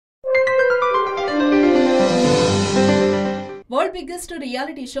World biggest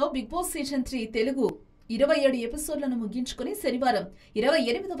reality show big boss season 3 Telugu 27 ఎపిసోడ్లను ముగించుకుని శనివారం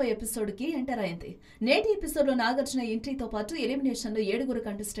 28వ ఎపిసోడ్కి enter అయింది. నేటి ఎపిసోడ్లో నాగార్జున ఎంట్రీతో పాటు ఎలిమినేషన్లో 7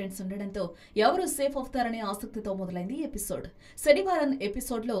 కంటెస్టెంట్స్ ఉండడంతో ఎవరు సేఫ్ అవుతారనే ఆసక్తితో మొదలైంది ఎపిసోడ్. శనివారం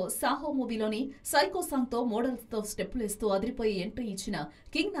ఎపిసోడ్లో సాహో మూవీలోని సైకో సాంగ్తో మోడల్స్తో స్టెప్పులు వేస్తూ అదిరిపోయి ఎంట్రీ ఇచ్చిన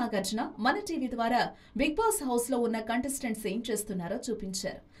కింగ్ నాగార్జున మన టీవీ ద్వారా బిగ్ బాస్ హౌస్లో ఉన్న కంటెస్టెంట్స్ ఏం చేస్తున్నారో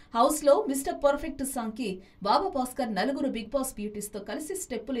చూపించారు. హౌస్ లో మిస్టర్ పర్ఫెక్ట్ సాంగ్ కి బాబా భాస్కర్ 4 బిగ్ బాస్ బ్యూటీస్ తో కలిసి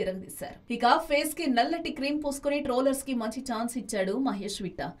స్టెప్పులు ఇరగదీశారు. ఇక ఫేస్ కి నల్లటి క్రీమ్ పూసుకుని ట్రోలర్స్ కి మంచి ఛాన్స్ ఇచ్చాడు మహేష్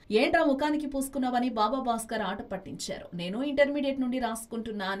విట్ట. ఏంట్రా ముఖానికి పూసుకున్నావని బాబా భాస్కర్ ఆట పట్టించారు. నేను ఇంటర్మీడియట్ నుండి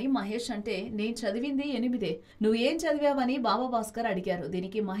రాసుకుంటున్నా అని మహేష్ అంటే నేను చదివింది 8 నువ్వు ఏం చదివావని బాబా భాస్కర్ అడిగారు.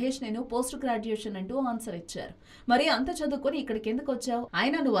 దీనికి మహేష్ నేను పోస్ట్ గ్రాడ్యుయేషన్ అంటూ ఆన్సర్ ఇచ్చారు. మరి అంత చదువుకొని ఇక్కడికి ఎందుకు వచ్చావు?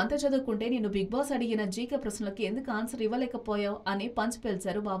 అయినా నువ్వు అంత చదువుకుంటే నేను బిగ్ బాస్ అడిగిన జీకే ప్రశ్నలకి ఎందుకు ఆన్సర్ ఇవ్వలేకపోయావు అని పంచ్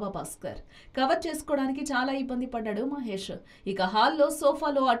పేల్చారు బాబా భాస్కర్. కవర్ చేసుకోవడానికి చాలా ఇబ్బంది పడ్డాడు మహేష్. ఇక హాల్లో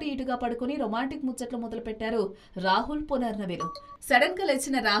సోఫాలో అటు ఇటుగా పడుకుని రొమాంటిక్ ముచ్చట్లు మొదలు పెట్టారు రాహుల్ పునర్నవిలు. సడన్ గా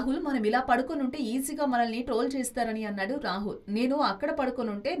లేచిన రాహుల్ మనం ఇలా పడుకొని ఉంటే ఈజీగా మనల్ని ట్రోల్ చేస్తారని అన్నాడు రాహుల్. నేను అక్కడ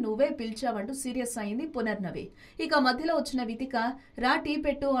పడుకొని ఉంటే నువ్వే పిలిచావంటూ సీరియస్ అయింది పునర్నవి. ఇక మధ్యలో వచ్చిన వితిక రా టీ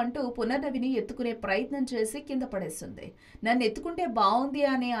పెట్టు అంటూ పునర్నవిని ఎత్తుకునే ప్రయత్నం చేసి కింద పడేస్తుంది. నన్ను ఎత్తుకుంటే బాగుంది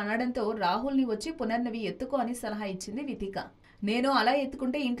అని అనడంతో రాహుల్ ని వచ్చి పునర్నవి ఎత్తుకో అని సలహా ఇచ్చింది వితిక. నేను అలా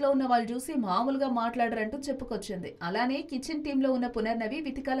ఎత్తుకుంటే ఇంట్లో ఉన్న వాళ్ళు చూసి మామూలుగా మాట్లాడరంటూ చెప్పుకొచ్చింది. అలానే కిచెన్ టీంలో ఉన్న పునర్నవి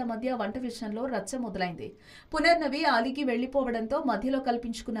వితికాల మధ్య వంట విషయంలో రచ్చ మొదలైంది. పునర్నవి అలిగి వెళ్లిపోవడంతో మధ్యలో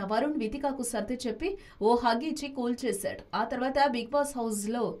కల్పించుకున్న వరుణ్ వితికాకు సర్ది చెప్పి ఓ హగ్ ఇచ్చి కూల్ చేశాడు. ఆ తర్వాత బిగ్ బాస్ హౌస్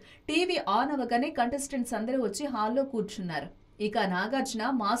లో టీవీ ఆన్ అవగానే కంటెస్టెంట్స్ అందరూ వచ్చి హాల్లో కూర్చున్నారు. ఇక నాగార్జున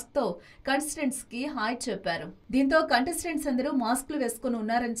మాస్క్ తో కంటెస్టెంట్స్ కి హాయ్ చెప్పారు. దీంతో కంటెస్టెంట్స్ అందరూ మాస్క్లు వేసుకుని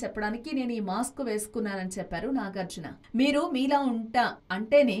ఉన్నారని చెప్పడానికి నేను ఈ మాస్క్ వేసుకున్నానని చెప్పారు నాగార్జున. మీరు మీలా ఉంటా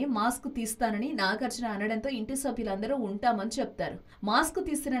అంటేనే మాస్క్ తీస్తానని నాగార్జున అనడంతో ఇంటి సభ్యులందరూ ఉంటామని చెప్తారు. మాస్క్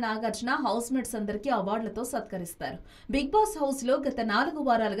తీసిన నాగార్జున హౌస్ మేట్స్ అందరికీ అవార్డులతో సత్కరిస్తారు. బిగ్ బాస్ హౌస్ లో గత 4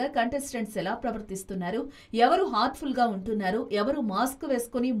 వారాలుగా కంటెస్టెంట్స్ ఎలా ప్రవర్తిస్తున్నారు, ఎవరు హార్ట్ఫుల్ గా ఉంటున్నారు, ఎవరు మాస్క్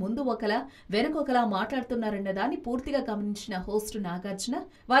వేసుకుని ముందు ఒకలా వెనకొకలా మాట్లాడుతున్నారన్న దాన్ని పూర్తిగా గమనించిన హోస్ట్ నాగార్జున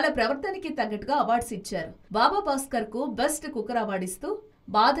వాళ్ళ ప్రవర్తనకి తగ్గట్టుగా అవార్డ్స్ ఇచ్చారు. బాబా భాస్కర్ కు బెస్ట్ కుక్కర్ అవార్డు ఇస్తూ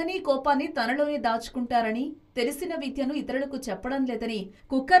బాధని కోపాన్ని తనలోనే దాచుకుంటారని, తెలిసిన విద్యను ఇతరులకు చెప్పడం లేదని,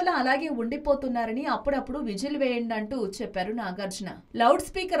 కుక్కర్లా అలాగే ఉండిపోతున్నారని అప్పుడప్పుడు విజిల్ వేయండి అంటూ చెప్పారు నాగార్జున. లౌడ్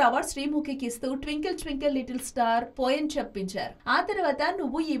స్పీకర్ అవార్డు శ్రీముఖికి ఇస్తూ twinkle twinkle little star poem చెప్పించారు. ఆ తర్వాత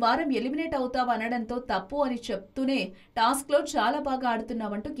నువ్వు ఈ వారం ఎలిమినేట్ అవుతావు అనడంతో తప్పు అని చెప్తూనే టాస్క్ లో చాలా బాగా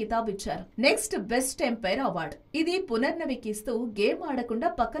ఆడుతున్నావంటూ కితాబ్ ఇచ్చారు. నెక్స్ట్ బెస్ట్ ఎంపైర్ అవార్డు ఇది పునర్నవికి ఇస్తూ గేమ్ ఆడకుండా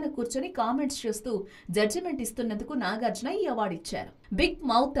పక్కన కూర్చొని కామెంట్స్ చేస్తూ జడ్జిమెంట్ ఇస్తున్నందుకు నాగార్జున ఈ అవార్డు ఇచ్చారు. బిగ్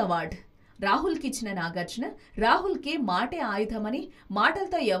మౌత్ అవార్డు రాహుల్ కి ఇచ్చిన నాగార్జున రాహుల్ కి మాటే ఆయుధమని,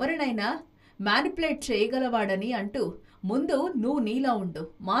 మాటలతో ఎవరినైనా మ్యానిపులేట్ చేయగలవాడని అంటూ ముందు నువ్వు నీలా ఉండు,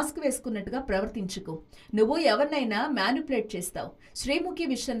 మాస్క్ వేసుకున్నట్టుగా ప్రవర్తించుకు, నువ్వు ఎవరినైనా మ్యానిపులేట్ చేస్తావు. శ్రీముఖి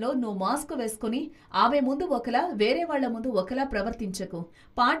విషయంలో నువ్వు మాస్క్ వేసుకుని ఆమె ముందు ఒకలా వేరే వాళ్ల ముందు ఒకలా ప్రవర్తించకు,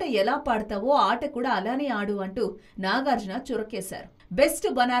 పాట ఎలా పాడతావో ఆట కూడా అలానే ఆడు అంటూ నాగార్జున చురకేశారు. బెస్ట్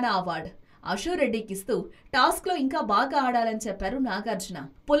బనానా అవార్డు రెడ్డికి ఇస్తూ టాస్క్ లో ఇంకా బాగా ఆడాలని చెప్పారు నాగార్జున.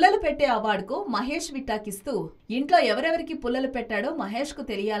 పుల్లలు పెట్టే అవార్డుకు మహేష్ విట్టాకిస్తూ ఇంట్లో ఎవరెవరికి పుల్లలు పెట్టాడో మహేష్ కు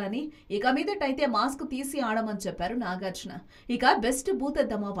తెలియాలని, ఇక మీదటైతే మాస్క్ తీసి ఆడమని చెప్పారు నాగార్జున. ఇక బెస్ట్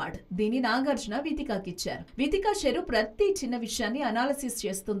భూతద్దం అవార్డు దీన్ని నాగార్జున వితికాకిచ్చారు. వితికా షెరు ప్రతి చిన్న విషయాన్ని అనాలిసిస్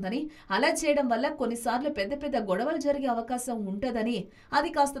చేస్తుందని, అలా చేయడం వల్ల కొన్నిసార్లు పెద్ద పెద్ద గొడవలు జరిగే అవకాశం ఉంటదని,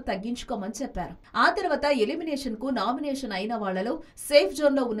 అది కాస్త తగ్గించుకోమని చెప్పారు. ఆ తర్వాత ఎలిమినేషన్ కు నామినేషన్ అయిన వాళ్లలో సేఫ్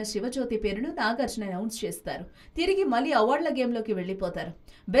జోన్ లో ఉన్న శివజ్యోతి పేరును నాగార్జున అనౌన్స్ చేస్తారు. తిరిగి మళ్ళీ అవార్డుల గేమ్ లోకి వెళ్లిపోతారు.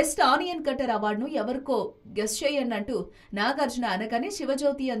 బెస్ట్ ఆనియన్ కట్టర్ అవార్డును ఎవరికో గెస్ చేయండి అంటూ నాగార్జున అనగానే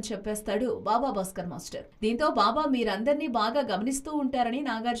శివజ్యోతి అని చెప్పేస్తాడు బాబా భాస్కర్ మాస్టర్. దీంతో బాబా మీరందరినీ బాగా గమనిస్తూ ఉంటారని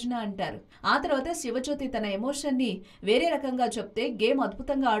నాగార్జున అంటారు. ఆ తర్వాత శివజ్యోతి తన ఎమోషన్ ని వేరే రకంగా చెప్తే గేమ్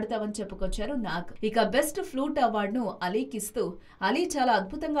అద్భుతంగా ఆడుతామని చెప్పుకొచ్చారు నాగ్. ఇక బెస్ట్ ఫ్లూట్ అవార్డును అలీకి ఇస్తూ అలీ చాలా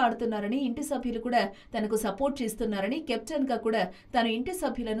అద్భుతంగా ఆడుతున్నారని, ఇంటి సభ్యులు కూడా తనకు సపోర్ట్ చేస్తున్నారని, కెప్టెన్ గా కూడా తన ఇంటి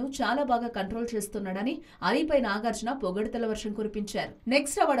సభ్యులను చాలా బాగా కంట్రోల్ చేస్తున్నాడని అలీపై నాగార్జున పొగడ్తల వర్షం కురిపించారు.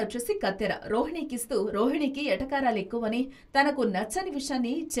 నెక్స్ట్ అవార్డు వచ్చేసి కత్తెర రోహిణికి ఇస్తూ రోహిణికి ఎటకారాలు ఎక్కువని, తనకు నచ్చని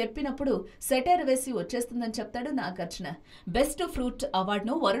విషయాన్ని చెప్పినప్పుడు సెటైర్ వేసి వచ్చేస్తుందని చెప్తాడు నాగార్జున. బెస్ట్ ఫ్రూట్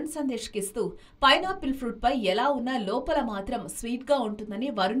అవార్డును వరుణ్ సందేశ్ కి ఇస్తూ పైనాపిల్ ఫ్రూట్ పై ఎలా ఉన్నా లోపల మాత్రం స్వీట్ గా ఉంటుందని,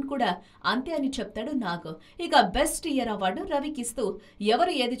 వరుణ్ కూడా అంతే అని చెప్తాడు నాగ్. ఇక బెస్ట్ ఇయర్ అవార్డు రవికి ఇస్తూ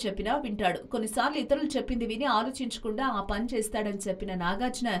ఎవరు ఏది చెప్పినా వింటాడు, కొన్నిసార్లు ఇతరులు చెప్పింది విని ఆలోచించకుండా ఆ పని చేస్తాడని చెప్పిన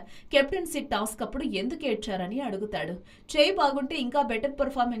నాగార్జున కెప్టెన్ కెప్టెన్సీ టాస్క్ అప్పుడు ఎందుకు ఏడ్చారని అడుగుతాడు. చేయి బాగుంటే ఇంకా బెటర్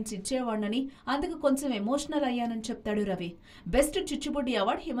పర్ఫార్మెన్స్ ఇచ్చేవాడినని, అందుకు కొంచెం ఎమోషనల్ అయ్యానని చెప్తాడు రవి. బెస్ట్ చిచ్చుబుడ్డి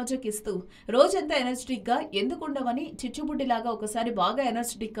అవార్డు హిమజకి ఇస్తూ రోజంతా ఎనర్జెటిక్ గా ఎందుకుండవని, చిచ్చుబుడ్డిలాగా ఒకసారి బాగా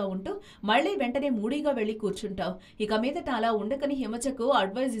ఎనర్జెటిక్ గా ఉంటూ మళ్లీ వెంటనే మూడీగా వెళ్లి కూర్చుంటావు, ఇక మీదట అలా ఉండకని హిమజకు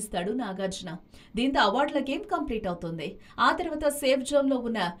అడ్వైజ్ ఇస్తాడు నాగార్జున. దీంతో అవార్డుల గేమ్ కంప్లీట్ అవుతుంది. ఆ తర్వాత సేఫ్ జోన్ లో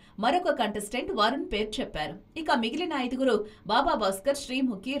ఉన్న మరొక కంటెస్టెంట్ వరుణ్ పేరు చెప్పారు. ఇక మిగిలిన 5 బాబా భాస్కర్,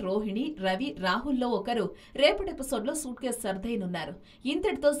 శ్రీముఖి, రోహిణి, రవి, రాహుల్లో ఒకరు రేపటి ఎపిసోడ్ లో సూట్ కేసు సర్దైనున్నారు.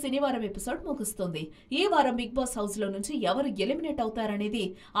 ఇంతటితో శనివారం ఎపిసోడ్ ముగుస్తుంది. ఈ వారం బిగ్ బాస్ హౌస్ లో నుంచి ఎవరు ఎలిమినేట్ అవుతారనేది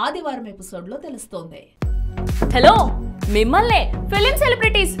ఆదివారం ఎపిసోడ్ లో తెలుస్తోంది. హలో, మిమ్మల్ని ఫిలిం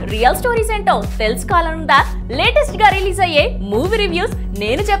సెలబ్రిటీస్ రియల్ స్టోరీస్ ఏంటో తెలుసుకోవాలనుందా? లేటెస్ట్ గా రిలీజ్ అయ్యే మూవీ రివ్యూస్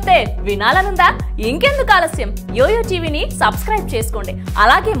నేను చెప్తే వినాలనుందా? ఇంకెందుకు ఆలస్యం, యోయో టీవీని సబ్స్క్రైబ్ చేసుకోండి.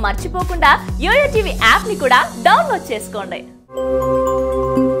 అలాగే మర్చిపోకుండా యోయో టీవీ యాప్ ని కూడా డౌన్లోడ్ చేసుకోండి.